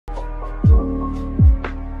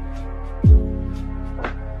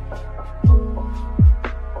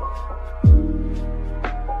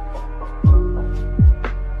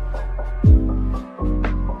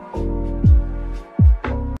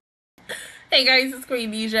Hey guys, it's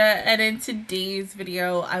Queendija, and in today's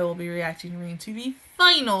video, I will be reacting to the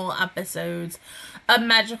final episodes of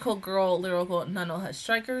Magical Girl Lyrical Nanoha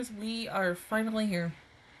Strikers. We are finally here.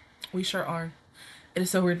 We sure are. It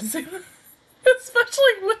is so weird to say that.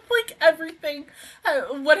 Especially with like everything,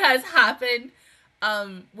 what has happened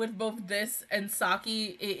with both this and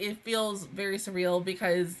Saki. It feels very surreal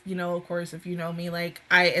because, you know, of course, if you know me, like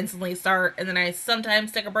I instantly start and then I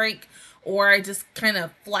sometimes take a break, or I just kind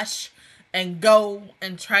of flush and go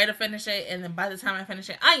and try to finish it, and then by the time I finish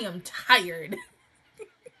it, I am tired.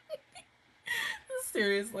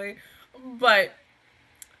 Seriously. But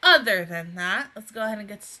other than that, let's go ahead and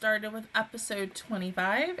get started with episode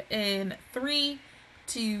 25 in 3,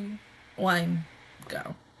 2, 1,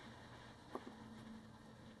 go.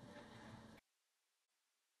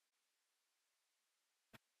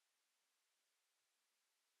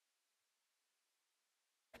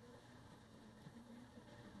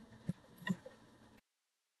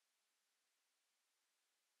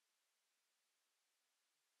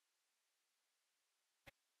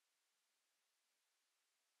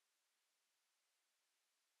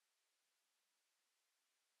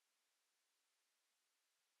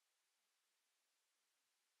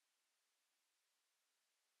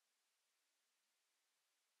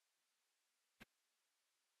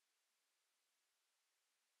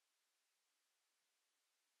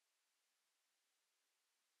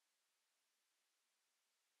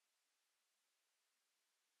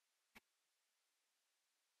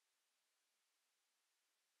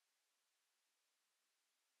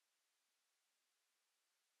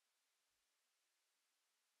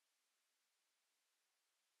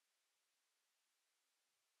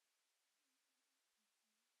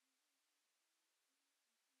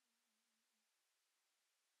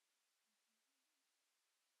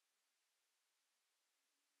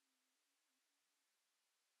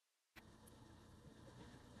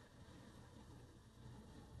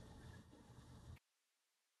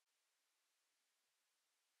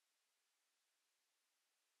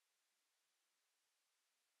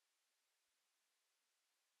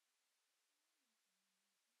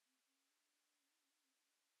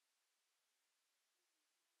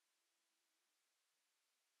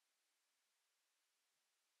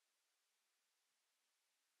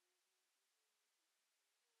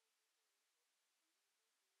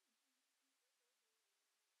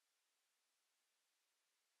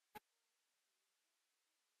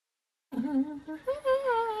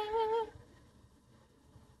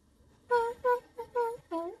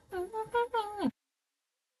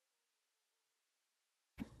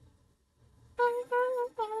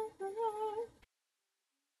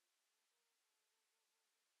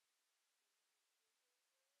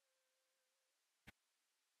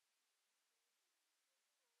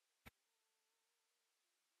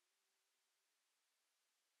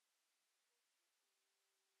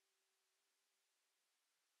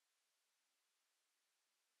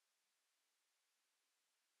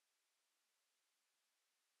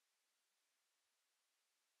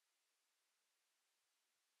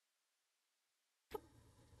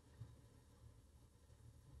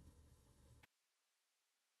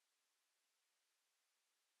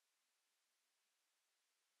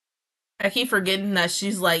 I keep forgetting that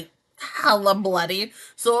she's like hella bloody.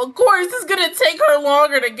 So of course it's gonna take her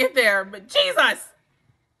longer to get there. But Jesus!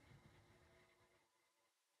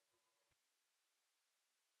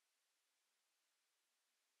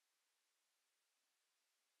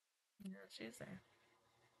 Yeah, she's there.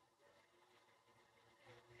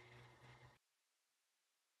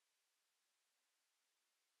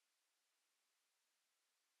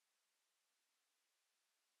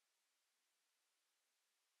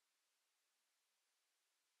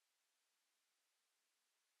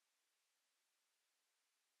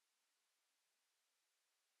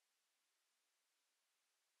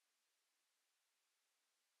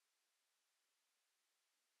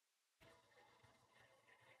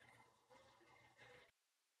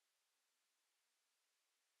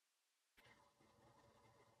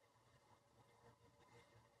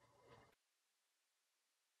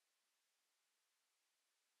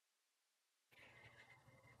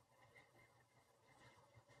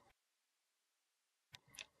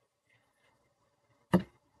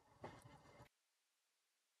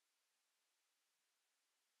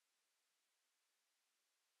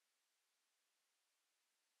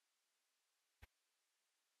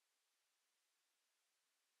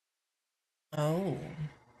 Oh,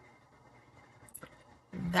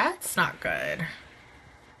 that's not good.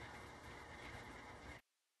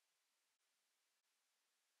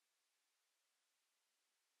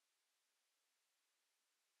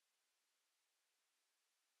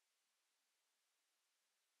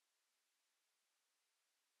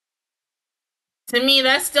 To me,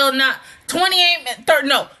 that's still not 28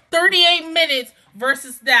 no, 38 minutes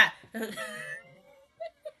versus that. That's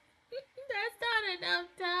not enough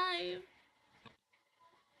time.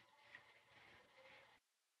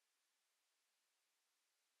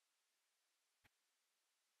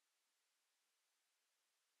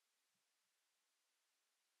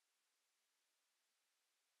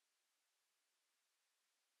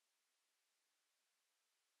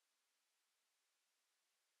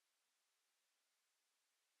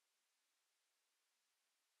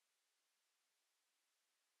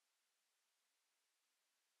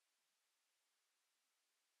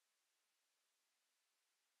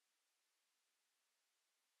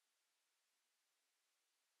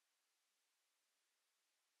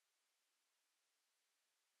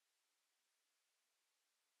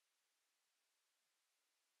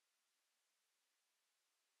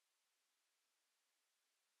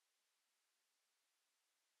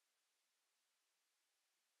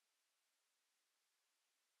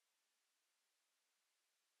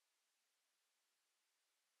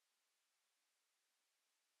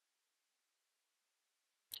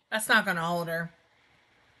 That's not gonna hold her.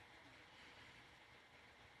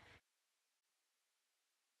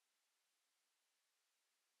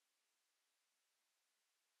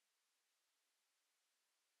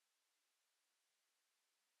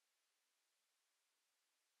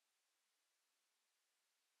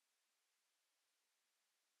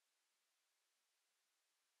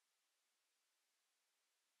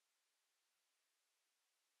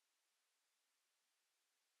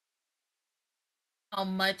 How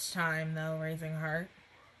much time though, raising heart?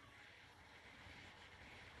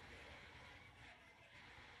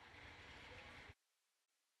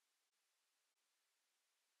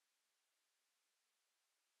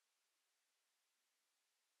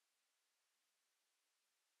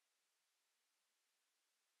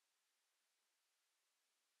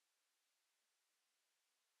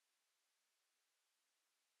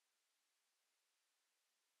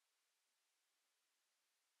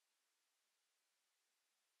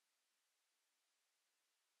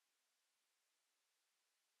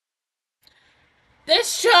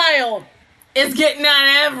 This child is getting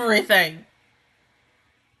at everything.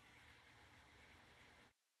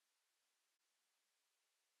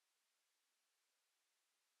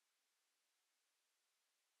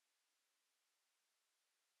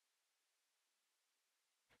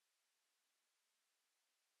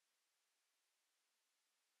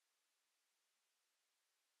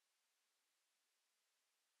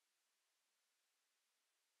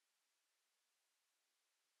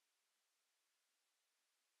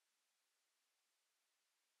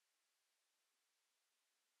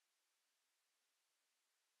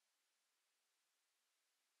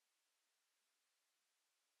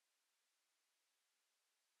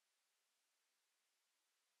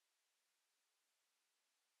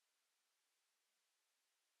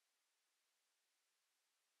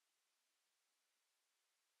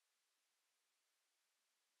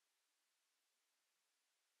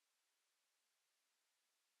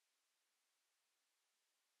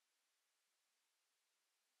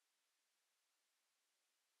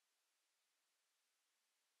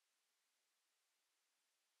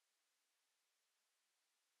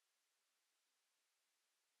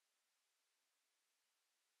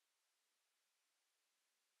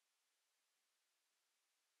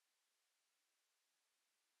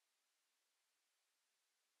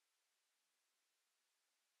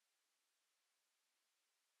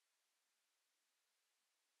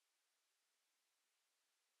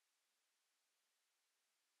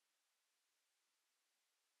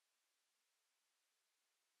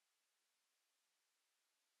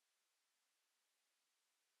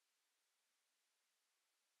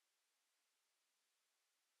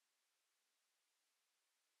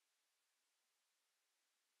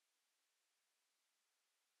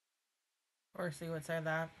 Or see would say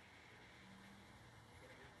that.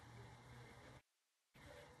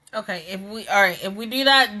 Okay, if we do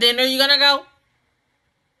that, then are you gonna go?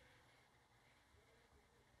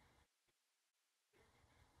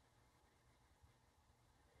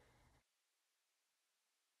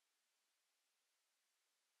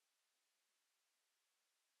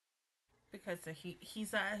 Because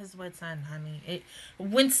he's at his wits end, honey.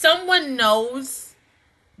 When someone knows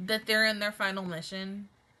that they're in their final mission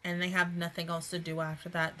and they have nothing else to do after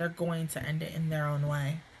that, they're going to end it in their own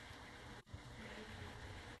way.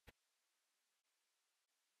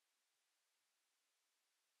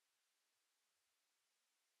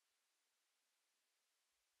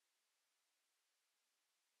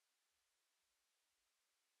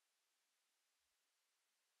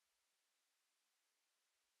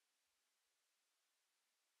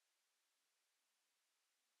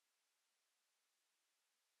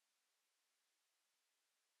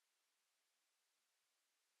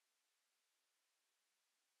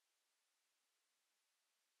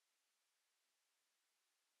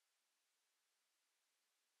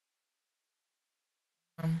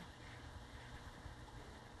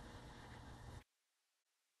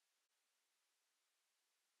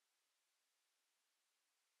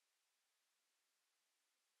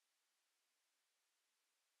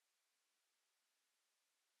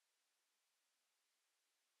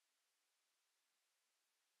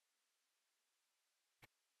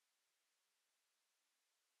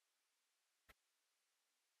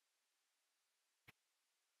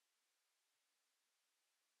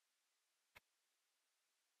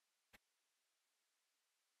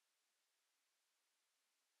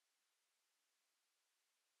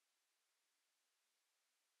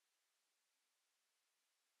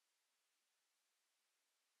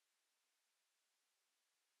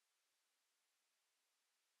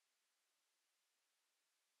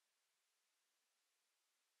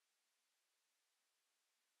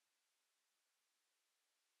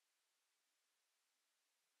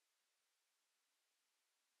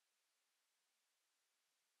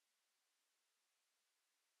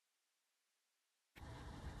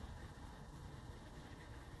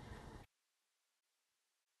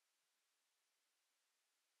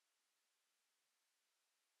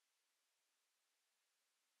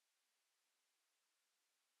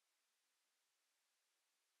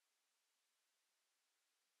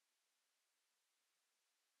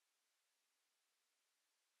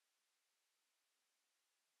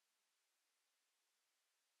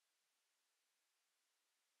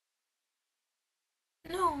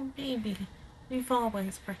 Oh, baby. We've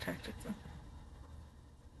always protected them.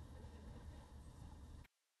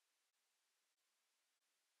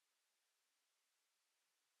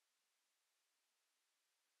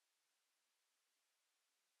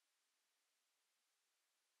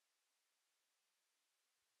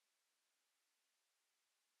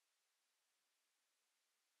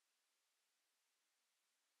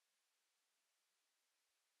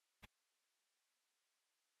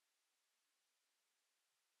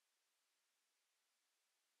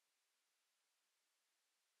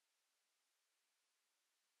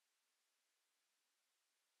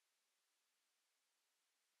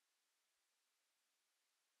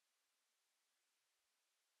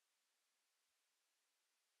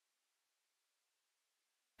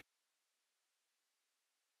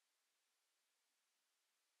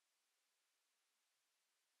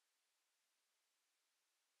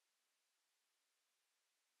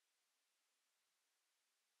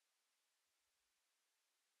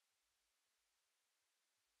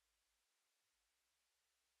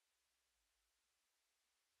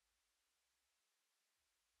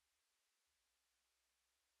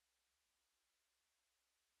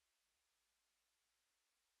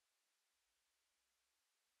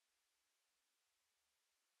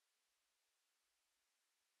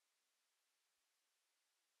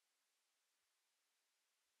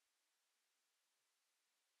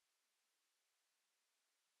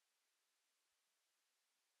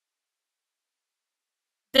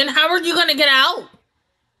 Then how are you gonna get out?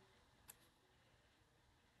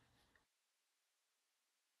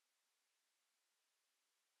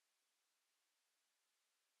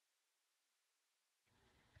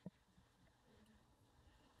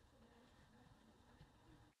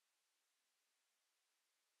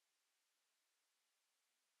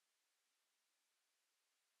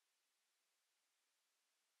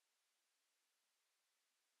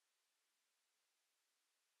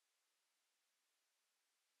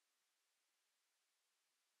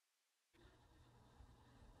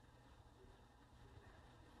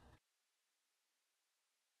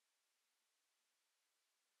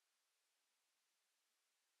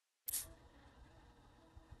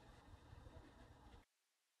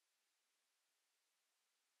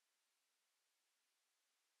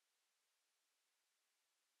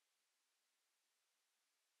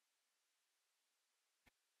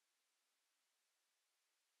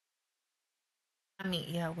 I mean,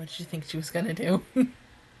 yeah, what did you think she was gonna do?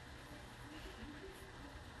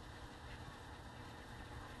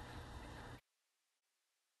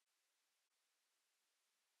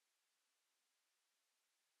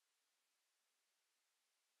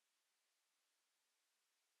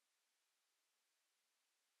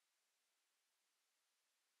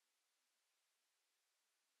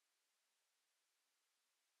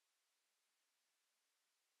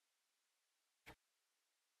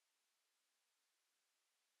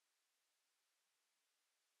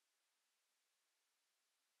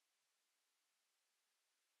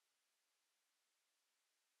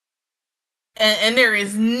 And there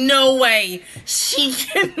is no way she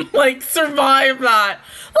can like survive that.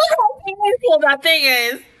 Look how powerful that thing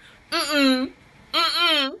is. Mm-mm.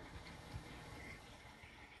 Mm-mm.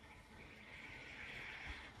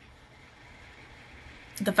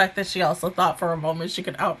 The fact that she also thought for a moment she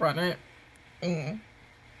could outrun it. Mm.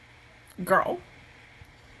 Girl.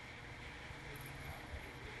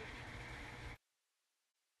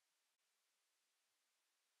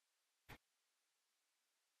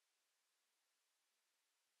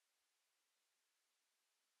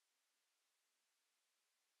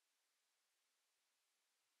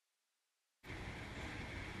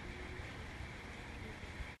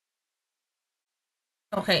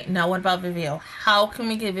 Okay, now what about Vivio? How can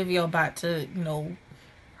we get Vivio back to,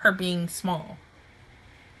 her being small?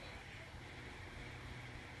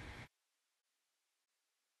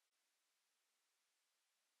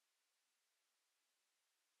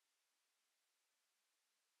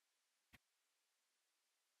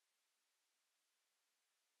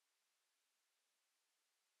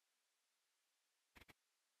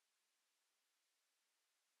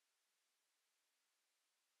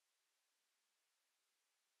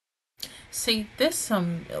 See, this,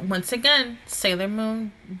 once again, Sailor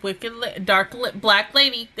Moon, wicked, black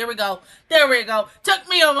lady. There we go. There we go. Took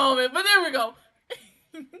me a moment, but there we go.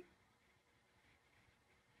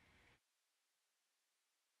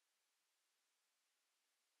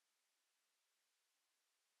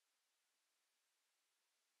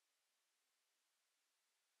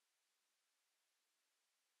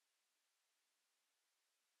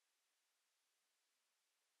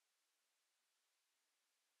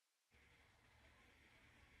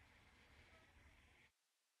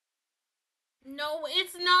 No,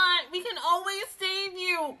 it's not. We can always save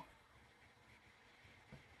you.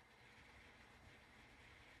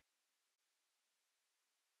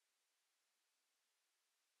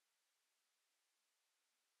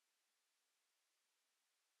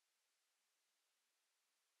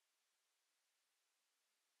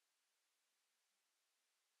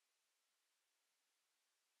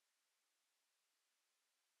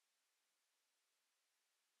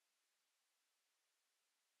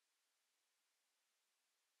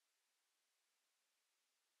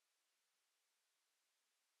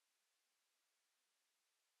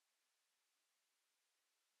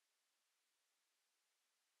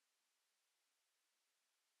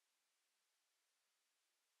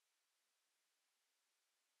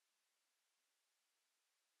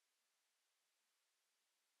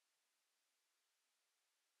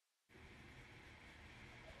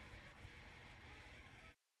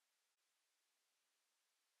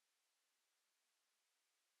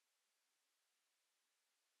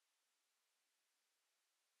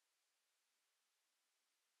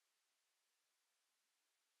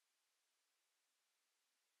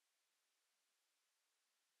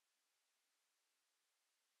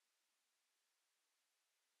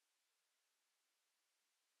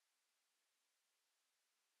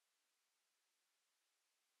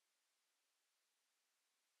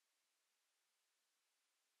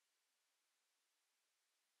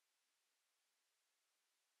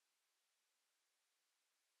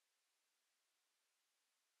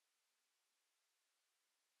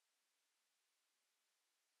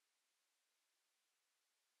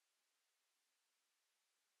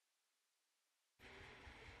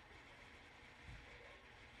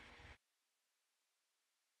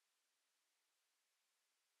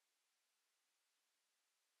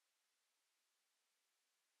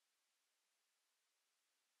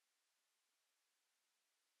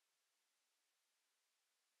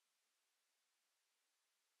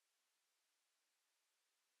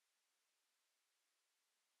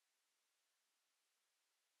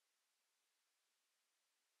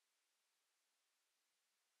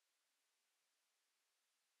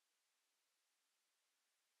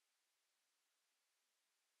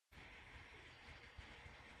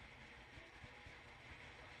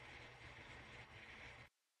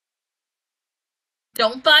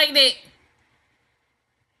 Don't bite it.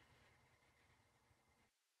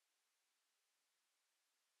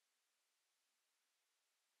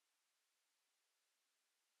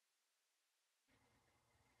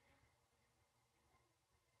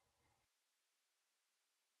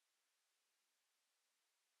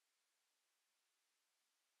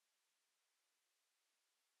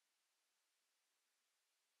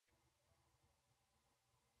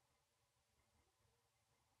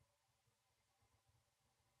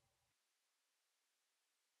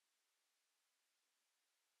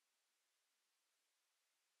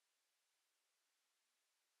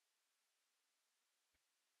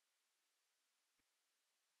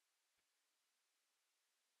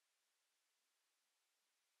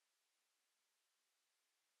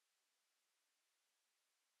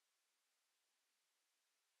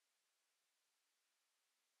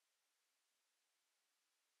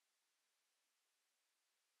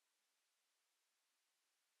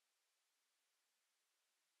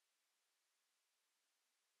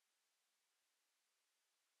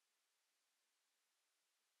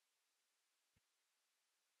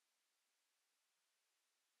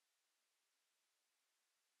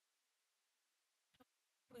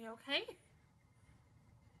 We okay?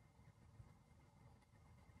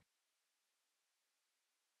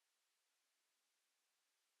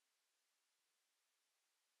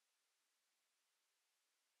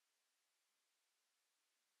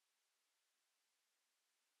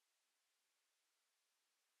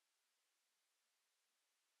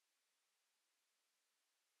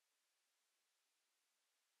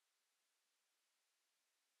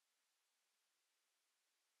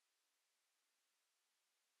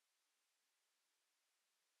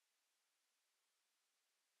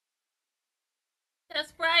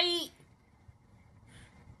 That's right.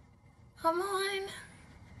 Come on.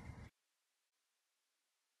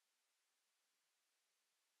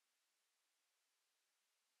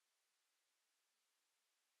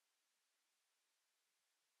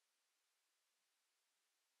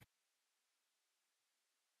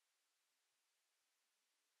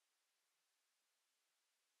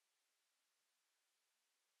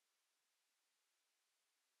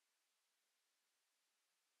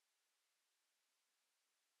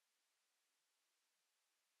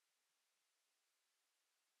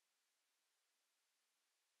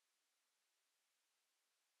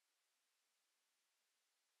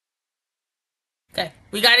 Okay,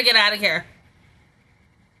 we gotta get out of here.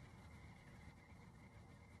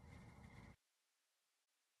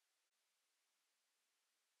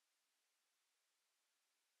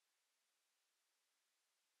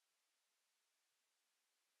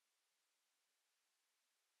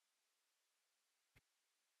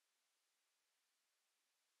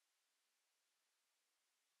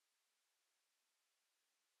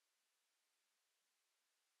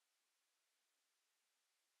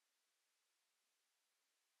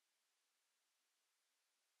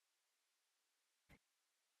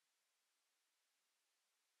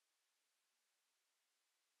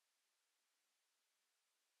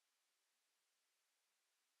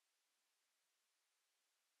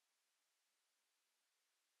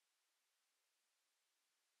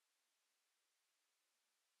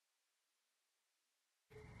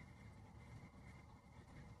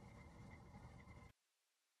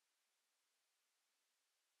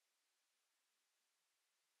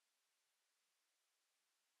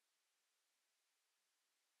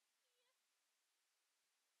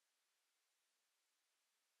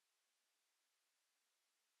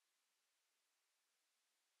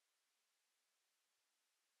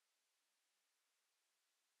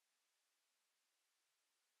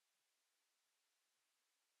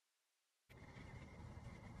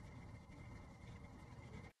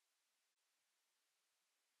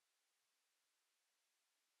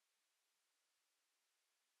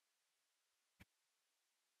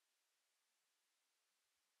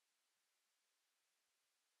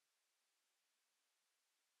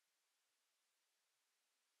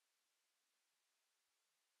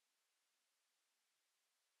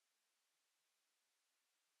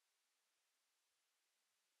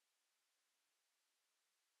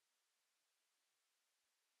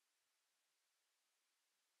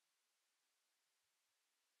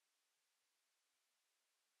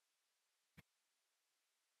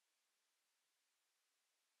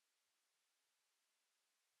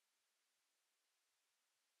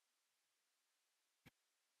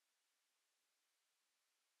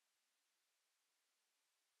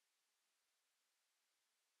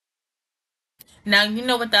 Now you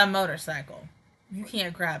know with that motorcycle, you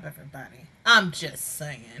can't grab everybody. I'm just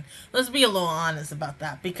saying. Let's be a little honest about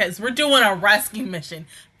that because we're doing a rescue mission.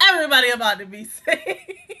 Everybody about to be saved.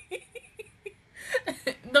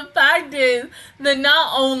 The fact is that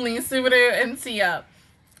not only Subaru and Sia,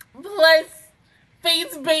 plus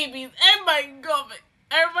Fate's babies,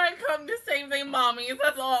 everybody come to save their mommies.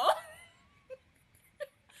 That's all.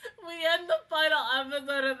 We end the final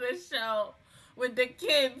episode of this show with the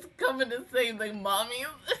kids coming to save their mommies,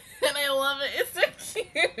 and I love it. It's so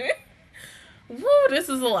cute. Woo, this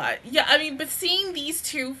is a lot. Yeah, I mean, but seeing these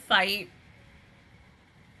two fight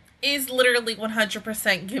is literally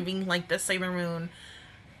 100% giving like the Sailor Moon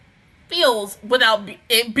feels without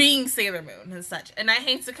it being Sailor Moon and such. And I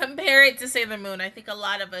hate to compare it to Sailor Moon. I think a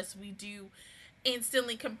lot of us, we do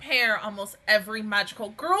instantly compare almost every magical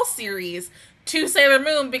girl series to Sailor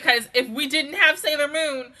Moon because if we didn't have Sailor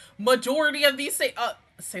Moon, majority of these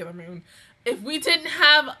Sailor Moon, if we didn't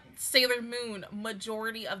have Sailor Moon,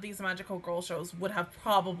 majority of these magical girl shows would have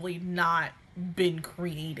probably not been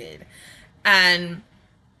created. And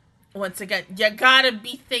once again, you gotta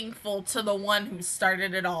be thankful to the one who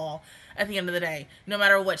started it all at the end of the day, no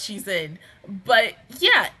matter what she's in. But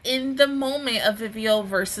yeah, in the moment of Vivio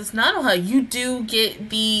versus Nanoha, you do get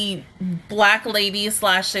the Black Lady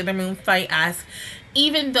slash Sailor Moon fight as,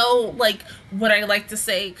 even though, like, what I like to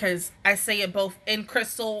say, because I say it both in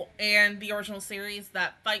Crystal and the original series,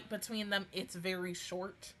 that fight between them, it's very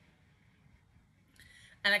short.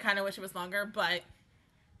 And I kind of wish it was longer, but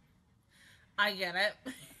I get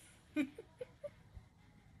it.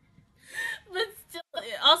 But still,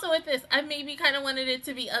 also with this, I maybe kind of wanted it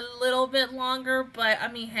to be a little bit longer, but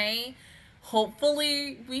I mean, hey,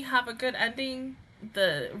 hopefully we have a good ending.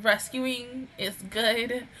 The rescuing is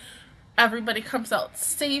good. Everybody comes out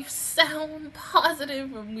safe, sound,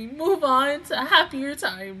 positive, and we move on to happier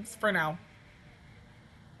times for now.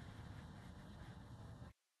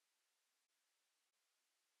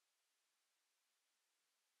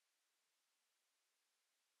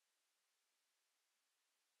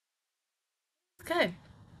 It's good.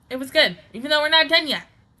 It was good. Even though we're not done yet,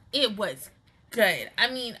 it was good. I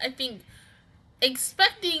mean, I think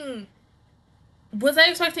expecting was I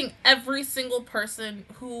expecting every single person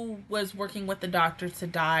who was working with the doctor to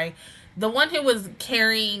die? The one who was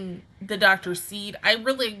carrying the doctor's seed, I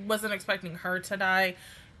really wasn't expecting her to die.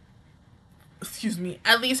 Excuse me.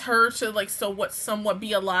 At least her to like so what somewhat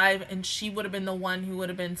be alive, and she would have been the one who would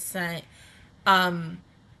have been sent um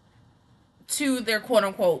to their quote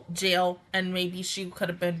unquote jail, and maybe she could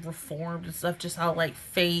have been reformed and stuff, just how like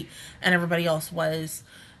Fate and everybody else was.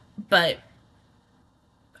 But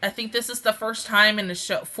I think this is the first time in the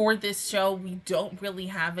show, for this show, we don't really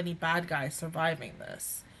have any bad guys surviving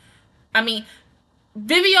this. I mean,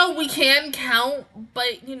 Vivio we can count,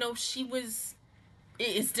 but you know, she was,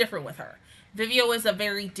 it is different with her. Vivio is a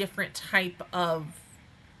very different type of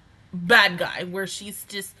bad guy, where she's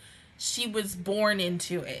just, she was born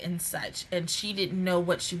into it and such, and she didn't know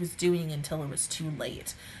what she was doing until it was too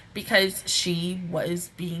late, because she was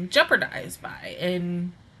being jeopardized by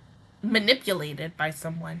and manipulated by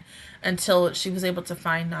someone, until she was able to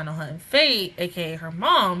find Nanoha and Fate, aka her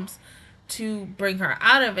moms, to bring her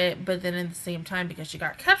out of it. But then at the same time, because she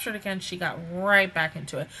got captured again, she got right back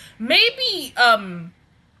into it. Maybe I'm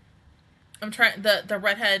trying, the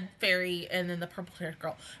redhead fairy and then the purple haired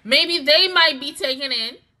girl, maybe they might be taken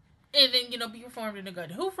in and then, you know, be reformed into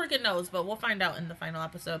good. Who freaking knows? But we'll find out in the final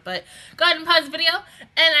episode. But go ahead and pause the video,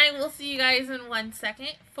 and I will see you guys in 1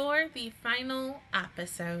 second for the final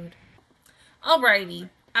episode. Alrighty,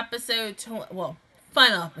 well,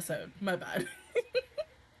 final episode. My bad.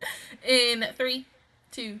 In 3,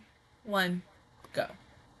 2, 1, go.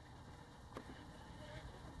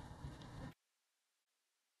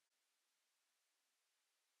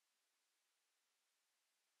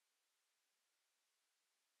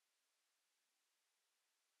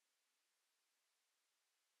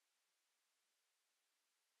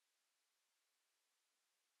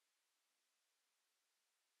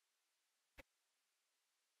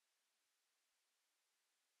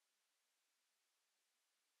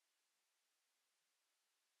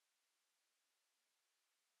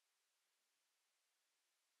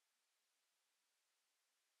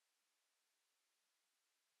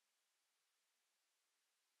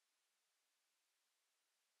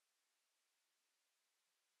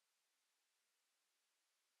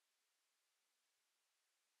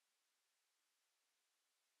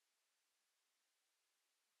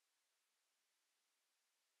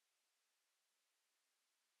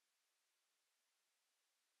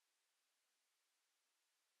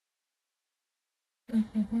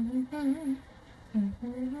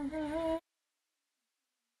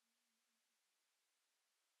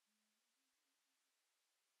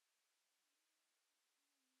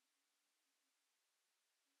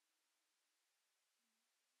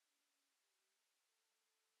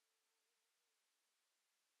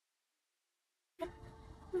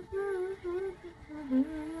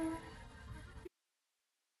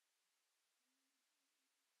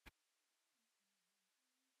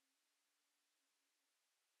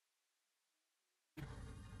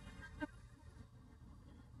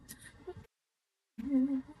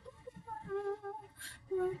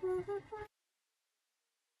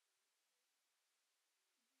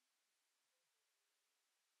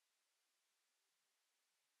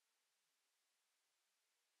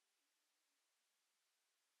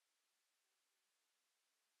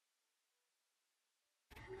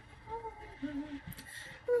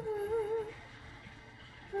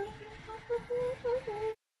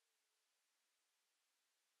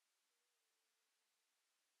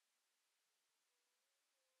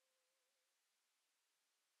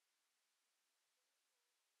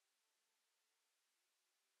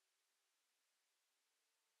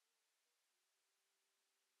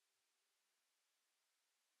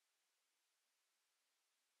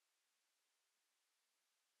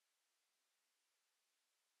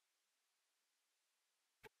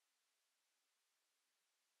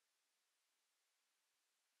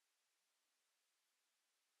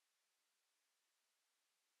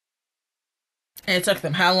 And it took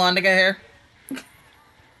them how long to get here?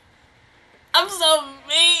 I'm so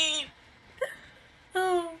mean.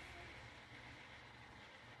 Oh.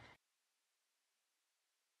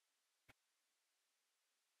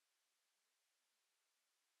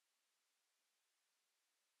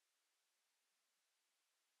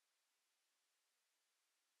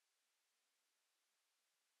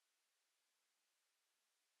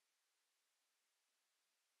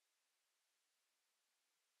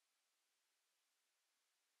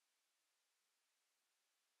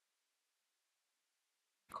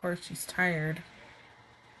 Of course, she's tired.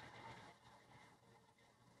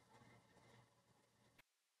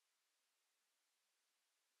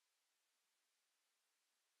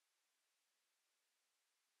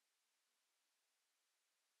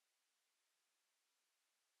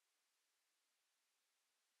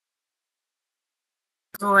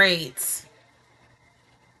 Great.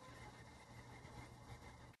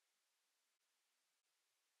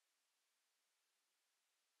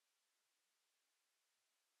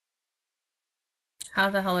 How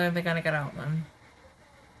the hell are they gonna get out then?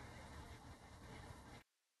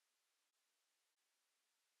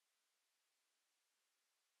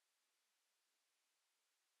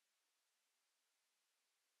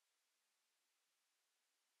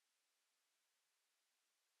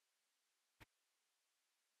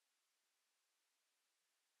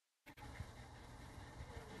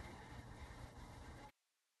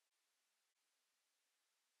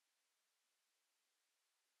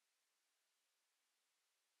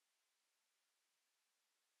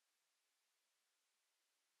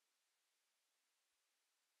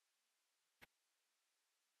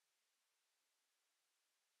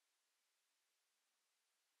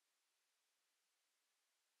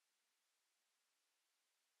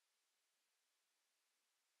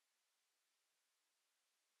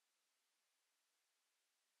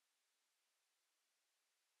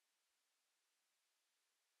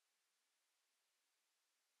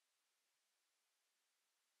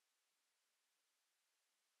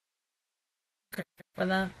 For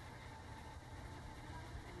that?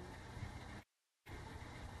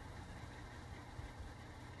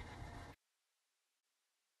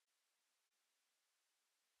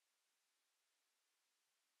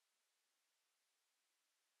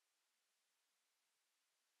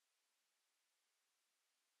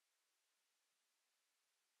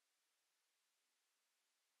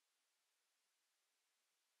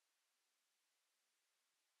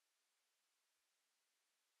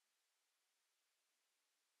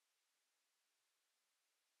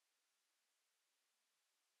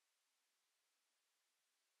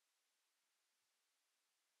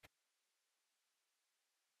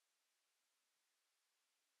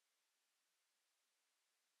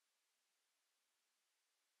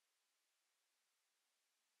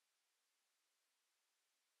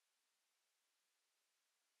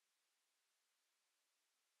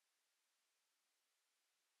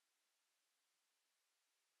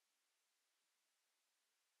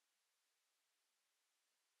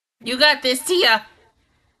 You got this, Tia.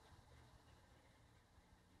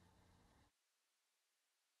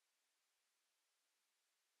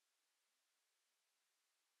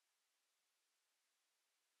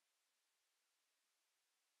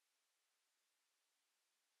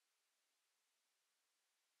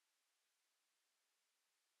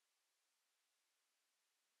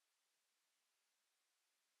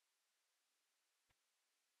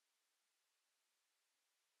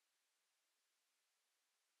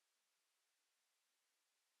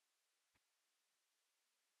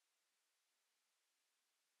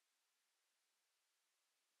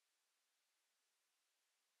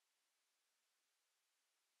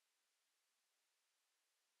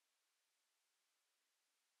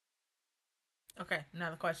 Okay, now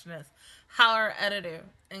the question is, how are Edidu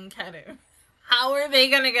and Kedu? How are they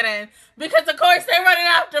gonna get in? Because of course they're running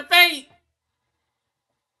after Fate.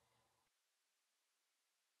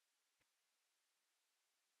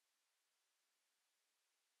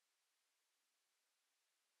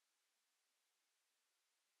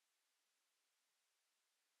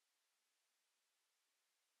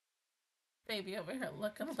 Baby over here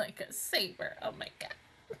looking like a saber. Oh my god.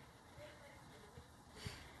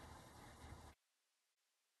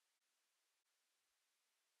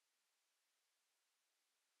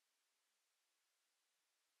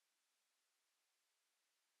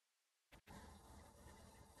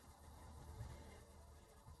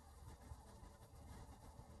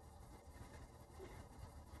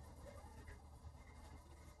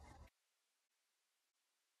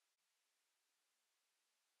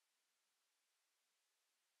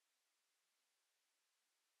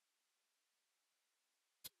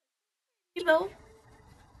 You know?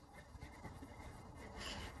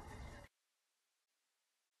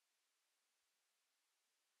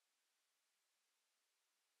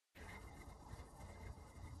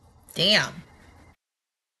 Damn.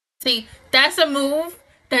 See, that's a move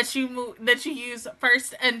that you use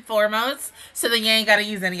first and foremost, so then you ain't gotta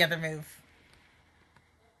use any other move.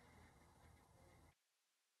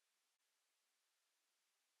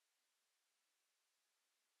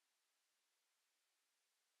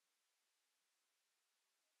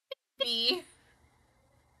 See?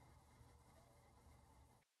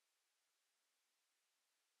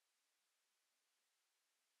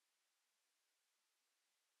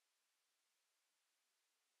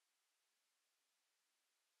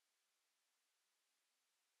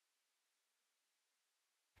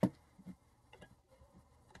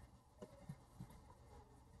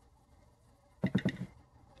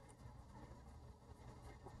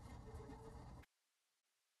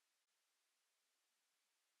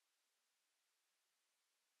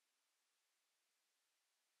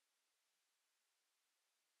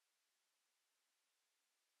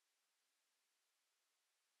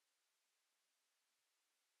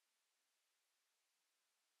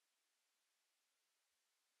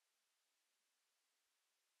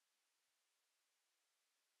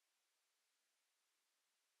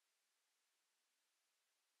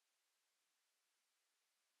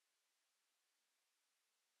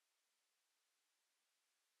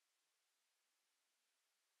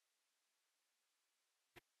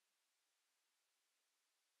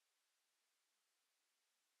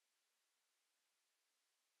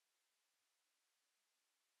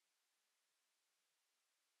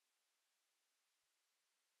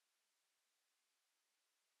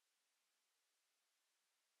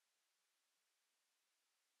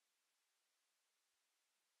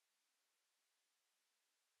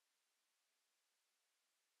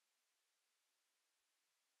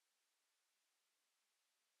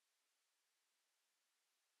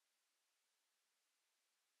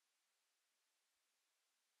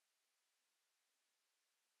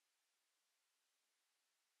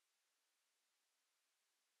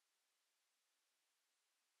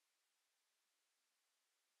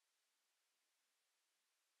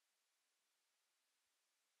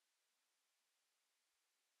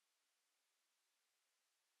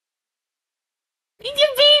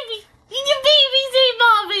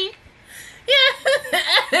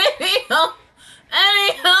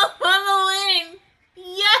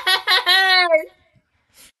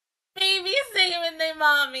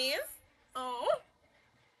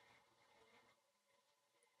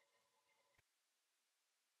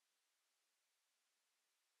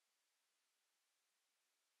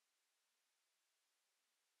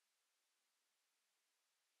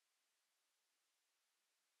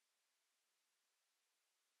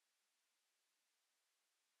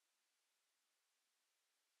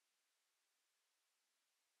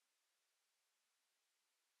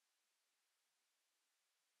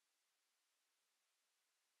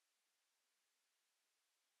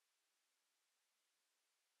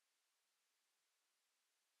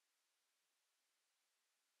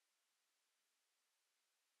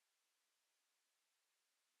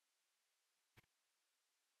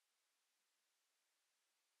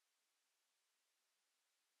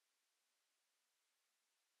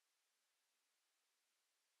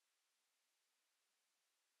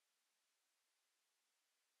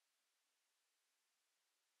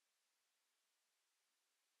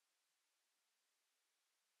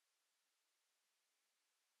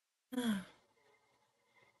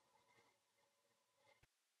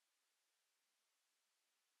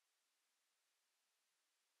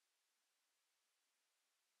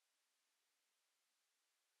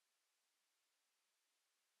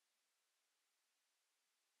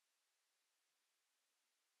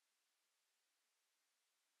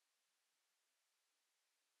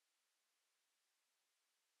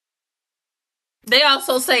 They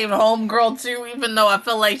also saved Homegirl too, even though I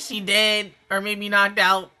feel like she did, or maybe knocked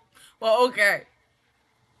out. Well, okay.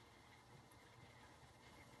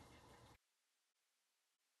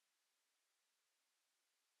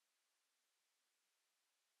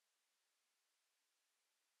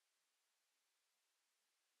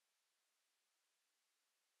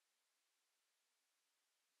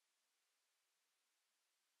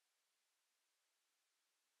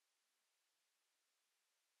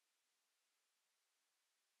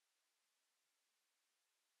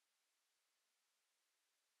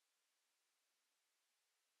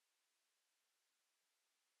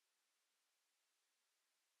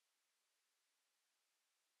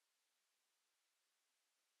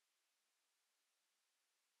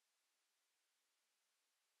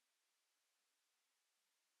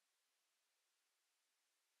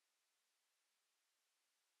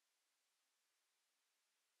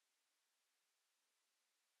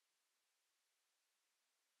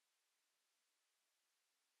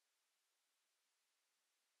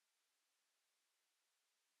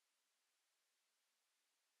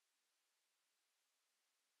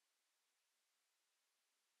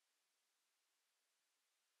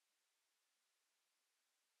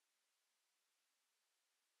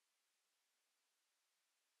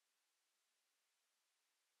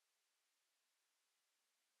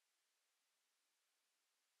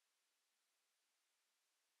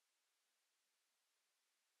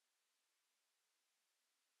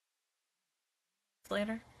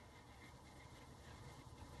 Later.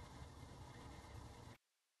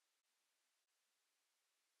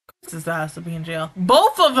 This has to be in jail.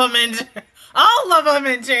 Both of them in jail. All of them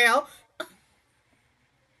in jail.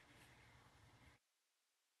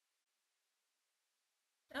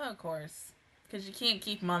 Oh, of course. Because you can't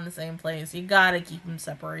keep them on the same place. You gotta keep them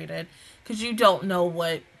separated. Because you don't know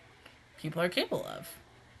what people are capable of.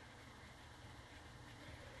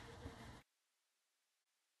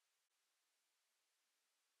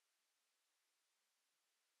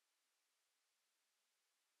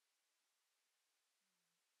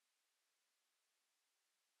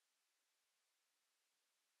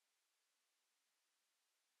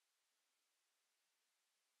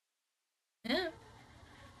 Yeah.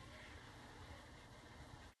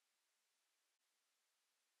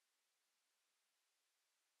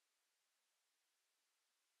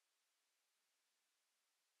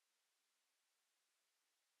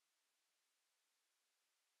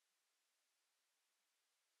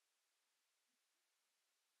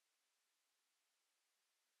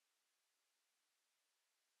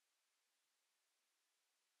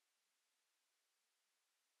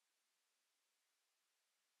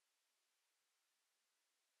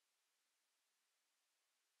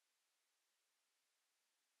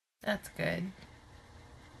 That's good.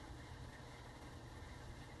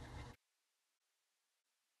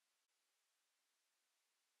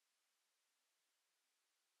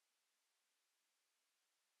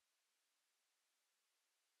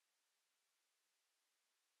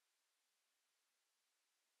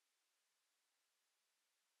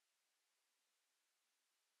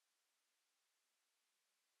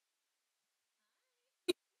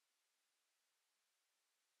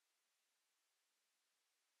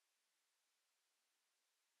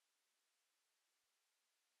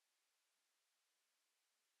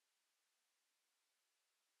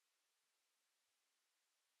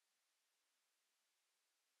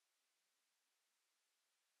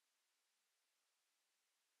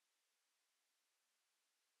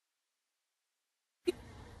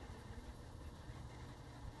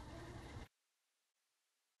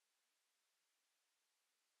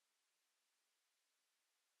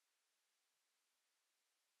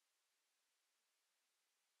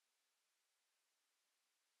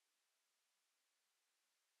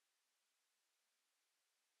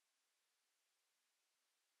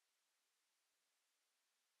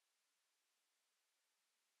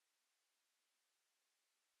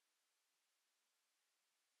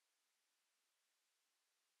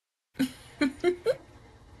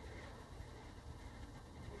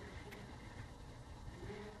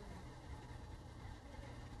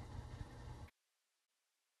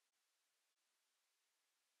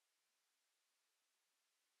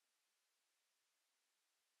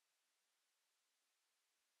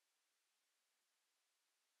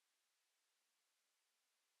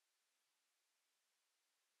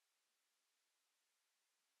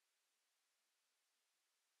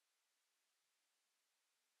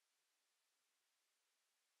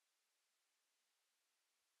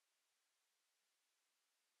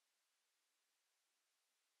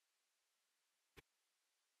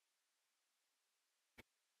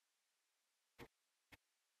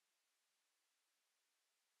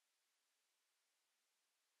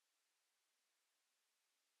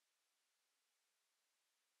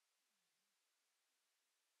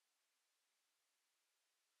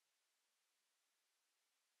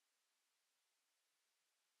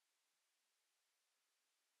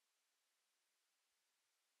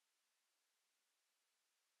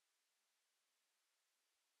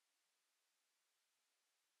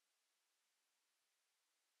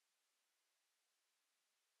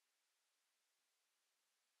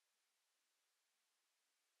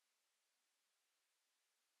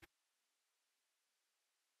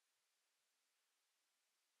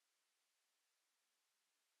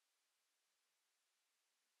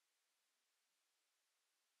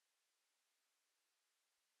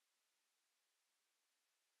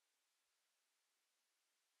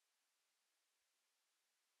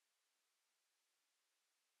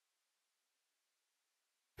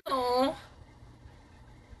 Oh.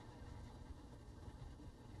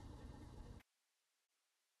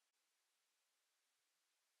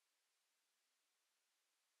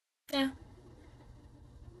 Yeah.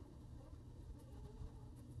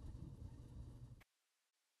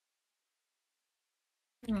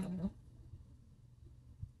 Mm.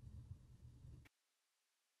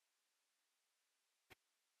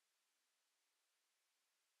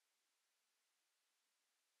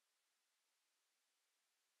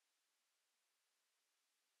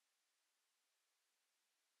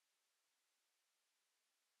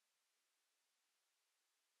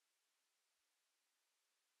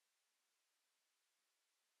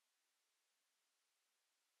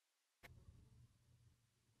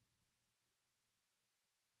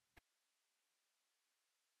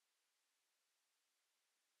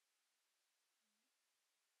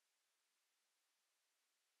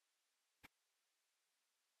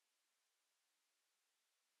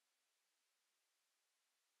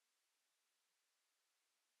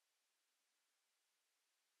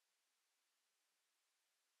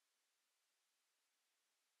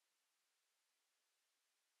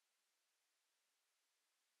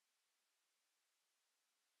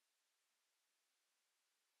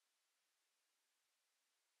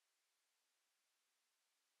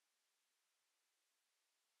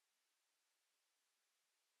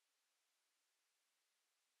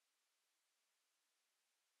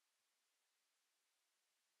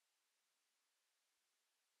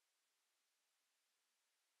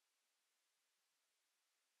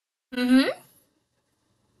 Mm-hmm.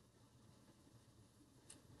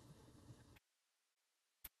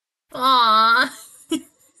 Aw.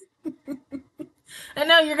 I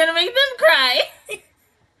know you're gonna make them cry.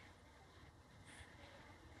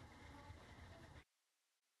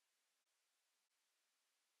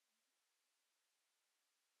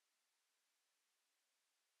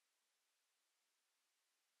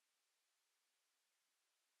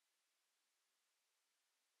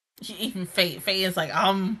 Even Faye is like,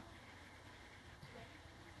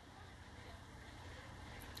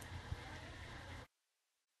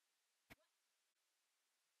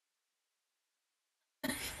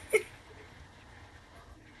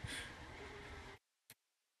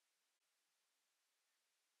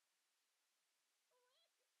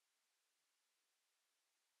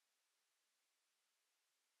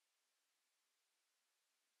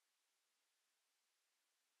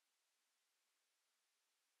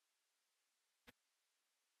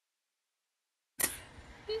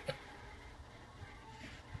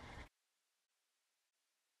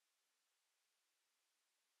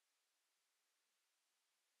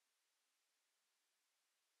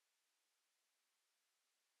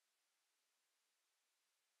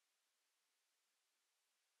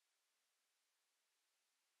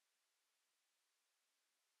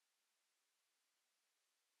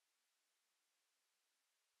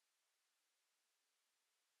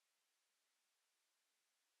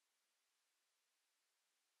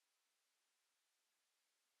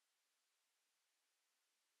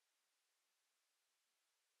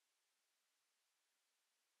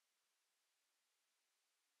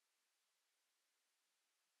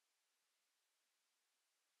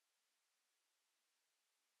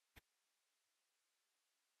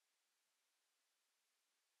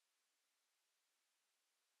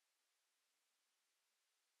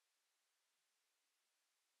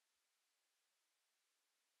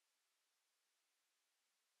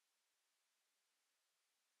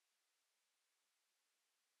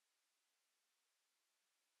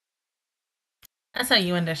 that's how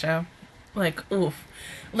you end a show. Like, oof.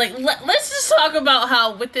 Like, let's just talk about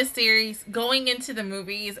how with this series, going into the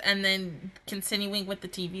movies and then continuing with the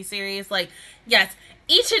TV series, like, yes,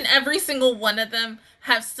 each and every single one of them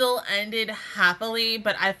have still ended happily,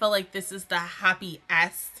 but I feel like this is the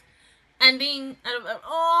happiest ending out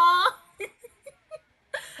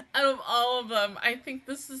of all of them. I think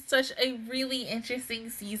this is such a really interesting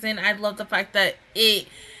season. I love the fact that it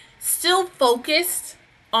still focused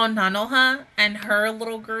on Nanoha and her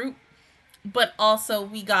little group, but also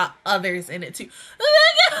we got others in it too.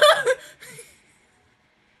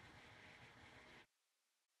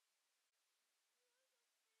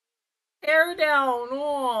 Hair down.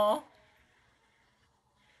 Oh.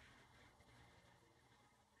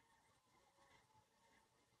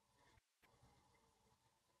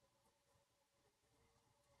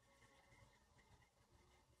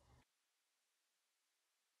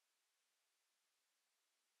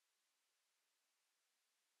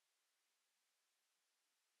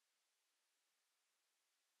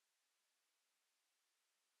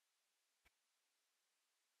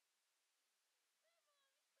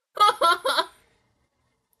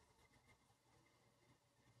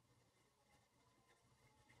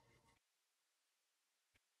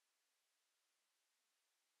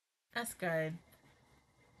 That's good.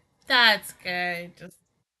 That's good. Just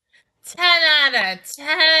 10 out of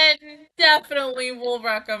 10. Definitely will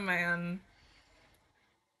recommend.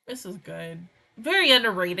 This is good. Very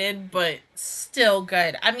underrated, but still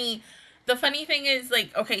good. I mean, the funny thing is,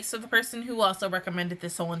 like, okay, so the person who also recommended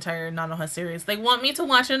this whole entire Nanoha series, they want me to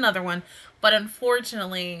watch another one, but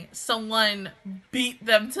unfortunately, someone beat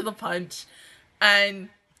them to the punch. And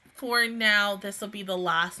for now, this will be the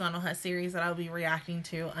last Nanoha series that I'll be reacting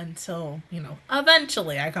to until,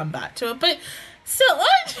 eventually I come back to it. But still,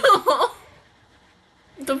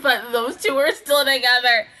 those two are still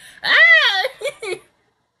together. Ah!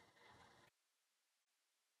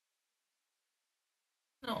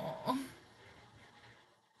 Oh.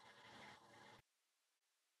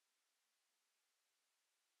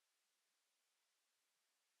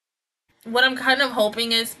 What I'm kind of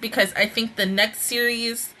hoping is because I think the next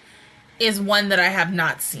series is one that I have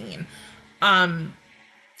not seen. Um,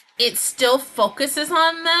 it still focuses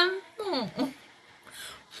on them,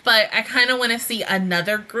 but I kind of want to see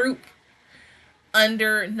another group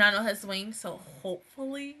under Nanoha's wing. So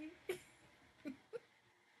hopefully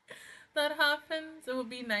that happens. It would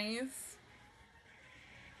be nice.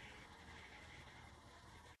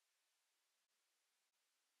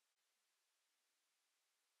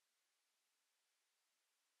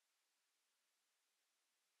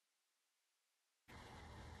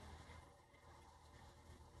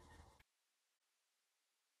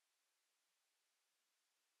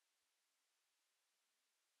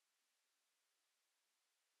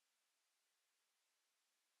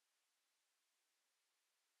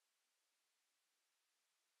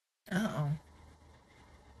 Oh.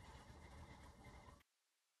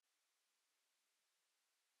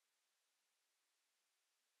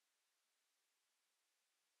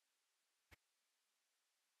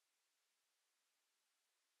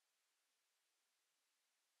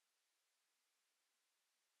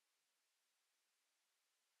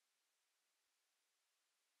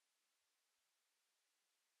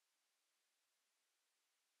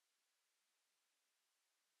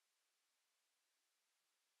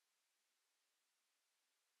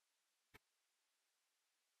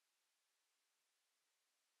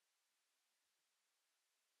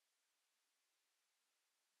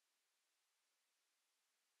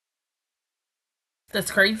 That's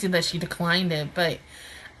crazy that she declined it, but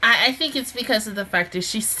I think it's because of the fact that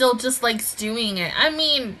she still just likes doing it. I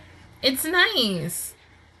mean, it's nice.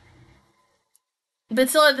 But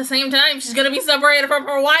still at the same time, she's gonna be separated from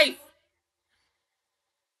her wife.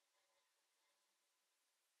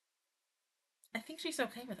 I think she's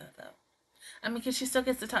okay with it though. I mean, because she still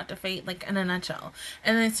gets to talk to Fate, like in a nutshell,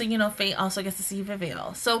 and then so Fate also gets to see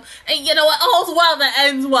Vivial. So, and you know what? All's well that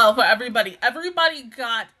ends well for everybody. Everybody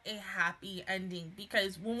got a happy ending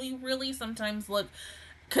because when we really sometimes look,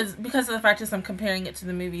 because of the fact that I'm comparing it to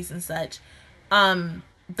the movies and such,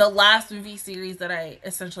 the last movie series that I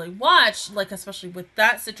essentially watched, like especially with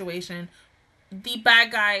that situation, the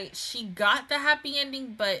bad guy, she got the happy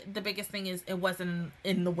ending, but the biggest thing is it wasn't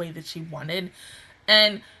in the way that she wanted.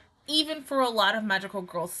 And even for a lot of magical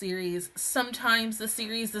girl series, sometimes the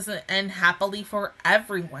series doesn't end happily for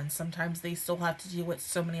everyone. Sometimes they still have to deal with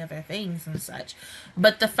so many other things and such.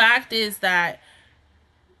 But the fact is that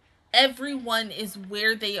everyone is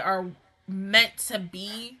where they are meant to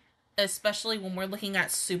be, especially when we're looking at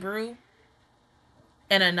Subaru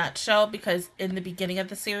in a nutshell, because in the beginning of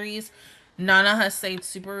the series, Nanoha saved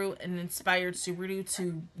Subaru and inspired Subaru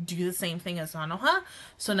to do the same thing as Nanoha.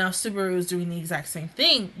 So now Subaru is doing the exact same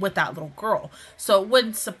thing with that little girl. So it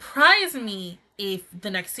wouldn't surprise me if the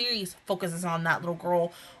next series focuses on that little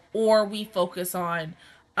girl, or we focus on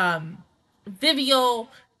Vivio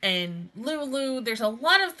and Lulu. There's a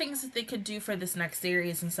lot of things that they could do for this next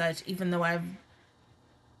series and such, even though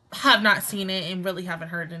have not seen it and really haven't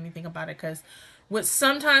heard anything about it because with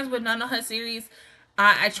sometimes with Nanoha series,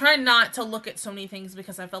 I try not to look at so many things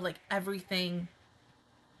because I feel like everything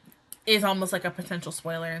is almost like a potential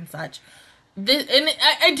spoiler and such.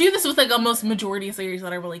 I do this with like almost majority of series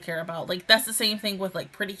that I really care about. Like that's the same thing with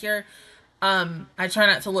like Pretty Cure. I try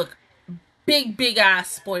not to look big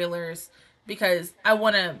ass spoilers because I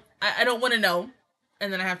don't want to know,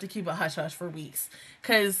 and then I have to keep it hush hush for weeks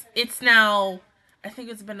because it's now I think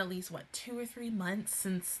it's been at least what 2 or 3 months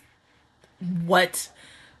since what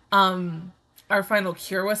um our final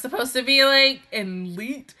cure was supposed to be like and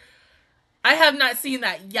leaked. I have not seen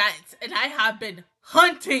that yet, and I have been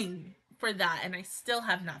hunting for that, and I still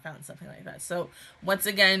have not found something like that. So once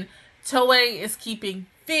again, Toei is keeping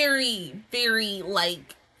very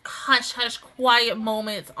like hush hush quiet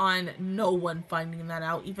moments on no one finding that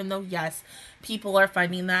out, even though yes, people are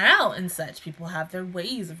finding that out and such. People have their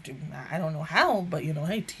ways of doing that. I don't know how, but you know,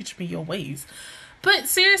 hey, teach me your ways. But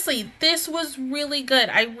seriously, this was really good.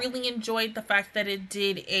 I really enjoyed the fact that it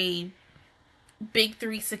did a big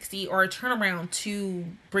 360 or a turnaround to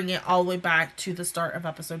bring it all the way back to the start of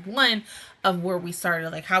episode 1 of where we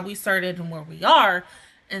started, like how we started and where we are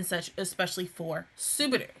and such, especially for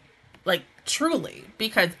Subaru. Like, truly,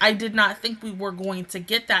 because I did not think we were going to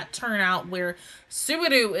get that turnout where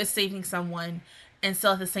Subaru is saving someone, and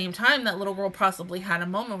still at the same time, that little girl possibly had a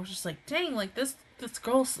moment where she's just like, dang, like this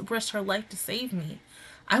girl risked her life to save me.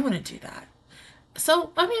 I wouldn't do that.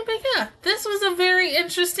 So, I mean, but yeah, this was a very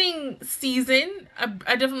interesting season.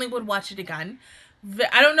 I definitely would watch it again.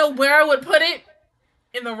 I don't know where I would put it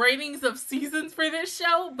in the ratings of seasons for this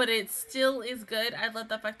show, but it still is good. I love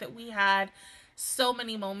the fact that we had so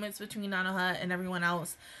many moments between Nanoha and everyone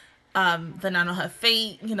else. The Nanoha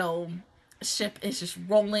fate, you know, ship is just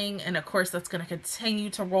rolling, and of course that's going to continue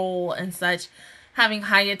to roll and such. Having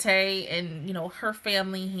Hayate and, you know, her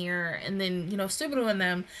family here, and then, you know, Subaru and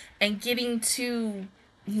them, and getting to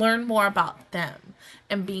learn more about them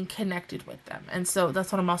and being connected with them. And so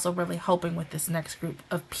that's what I'm also really hoping with this next group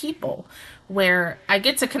of people, where I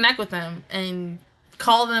get to connect with them and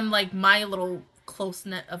call them like my little close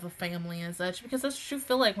knit of a family and such, because that's what you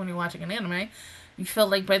feel like when you're watching an anime. You feel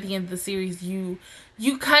like by the end of the series you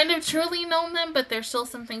kind of truly know them, but there's still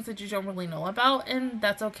some things that you don't really know about, and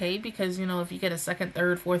that's okay, because you know, if you get a second,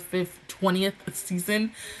 third, fourth, fifth, 20th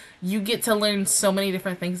season, you get to learn so many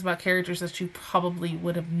different things about characters that you probably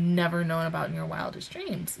would have never known about in your wildest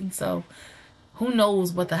dreams. And so who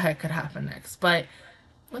knows what the heck could happen next. But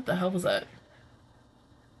what the hell was that?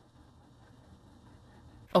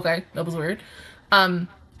 Okay, that was weird.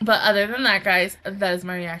 But other than that, guys, that is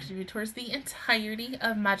my reaction towards the entirety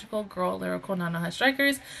of Magical Girl Lyrical Nanoha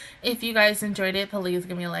Strikers. If you guys enjoyed it, please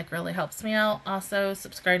give me a like, really helps me out. Also,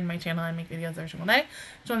 subscribe to my channel. I make videos every single day.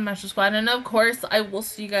 Join the Master Squad. And of course, I will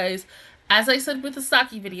see you guys, as I said with the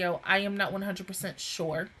Saki video, I am not 100%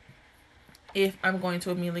 sure if I'm going to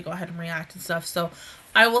immediately go ahead and react and stuff. So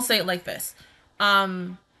I will say it like this.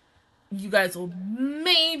 You guys will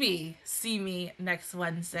maybe see me next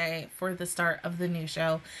Wednesday for the start of the new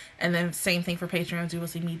show, and then same thing for Patreons. You will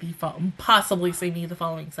see me possibly see me the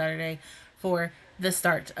following Saturday for the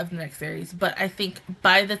start of the next series. But I think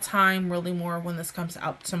by the time, really more when this comes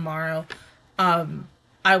out tomorrow,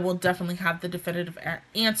 I will definitely have the definitive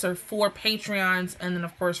answer for Patreons, and then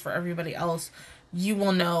of course for everybody else, you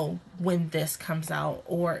will know when this comes out.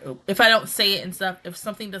 Or if I don't say it and stuff, if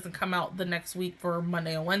something doesn't come out the next week for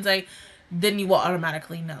Monday or Wednesday, then you will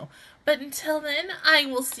automatically know. But until then, I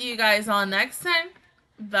will see you guys all next time.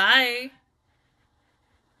 Bye.